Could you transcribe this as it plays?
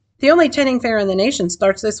The only tinning fair in the nation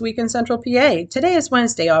starts this week in Central PA. Today is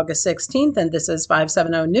Wednesday, August 16th, and this is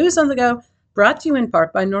 570 News on the Go, brought to you in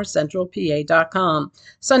part by NorthCentralPA.com.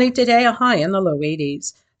 Sunny today, a high in the low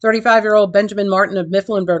 80s. 35-year-old Benjamin Martin of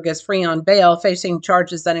Mifflinburg is free on bail, facing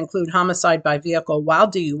charges that include homicide by vehicle while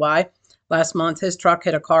DUI. Last month, his truck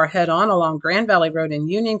hit a car head-on along Grand Valley Road in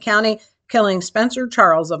Union County, killing Spencer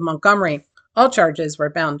Charles of Montgomery. All charges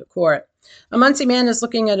were bound to court. A Muncie man is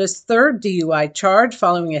looking at his third DUI charge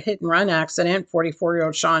following a hit-and-run accident.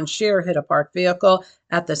 44-year-old Sean Shear hit a parked vehicle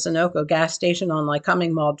at the Sunoco gas station on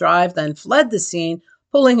Lycoming Mall Drive, then fled the scene,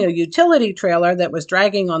 pulling a utility trailer that was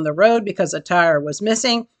dragging on the road because a tire was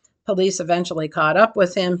missing. Police eventually caught up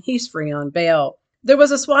with him. He's free on bail. There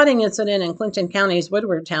was a swatting incident in Clinton County's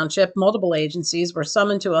Woodward Township. Multiple agencies were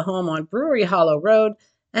summoned to a home on Brewery Hollow Road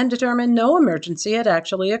and determined no emergency had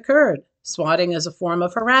actually occurred. Swatting is a form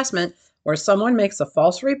of harassment where someone makes a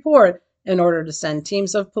false report in order to send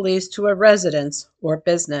teams of police to a residence or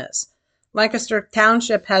business. Lancaster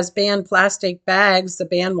Township has banned plastic bags. The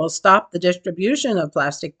ban will stop the distribution of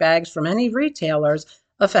plastic bags from any retailers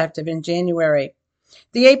effective in January.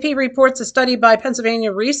 The AP reports a study by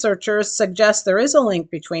Pennsylvania researchers suggests there is a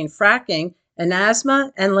link between fracking and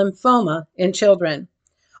asthma and lymphoma in children.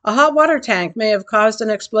 A hot water tank may have caused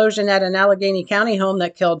an explosion at an Allegheny County home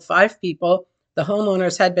that killed 5 people. The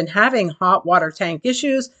homeowners had been having hot water tank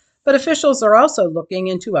issues, but officials are also looking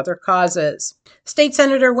into other causes. State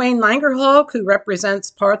Senator Wayne Langerhulk, who represents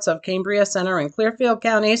parts of Cambria, Center, and Clearfield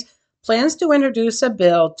counties, plans to introduce a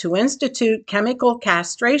bill to institute chemical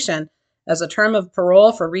castration as a term of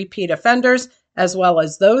parole for repeat offenders, as well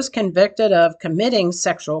as those convicted of committing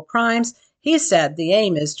sexual crimes. He said the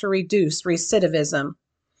aim is to reduce recidivism.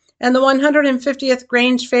 And the 150th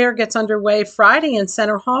Grange Fair gets underway Friday in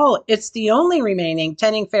Center Hall. It's the only remaining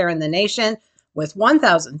tinning fair in the nation with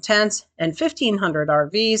 1,000 tents and 1,500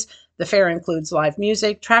 RVs. The fair includes live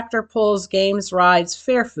music, tractor pulls, games, rides,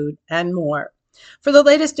 fair food, and more. For the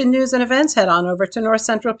latest in news and events, head on over to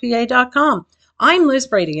NorthCentralPA.com. I'm Liz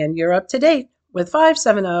Brady, and you're up to date with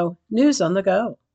 570 News on the Go.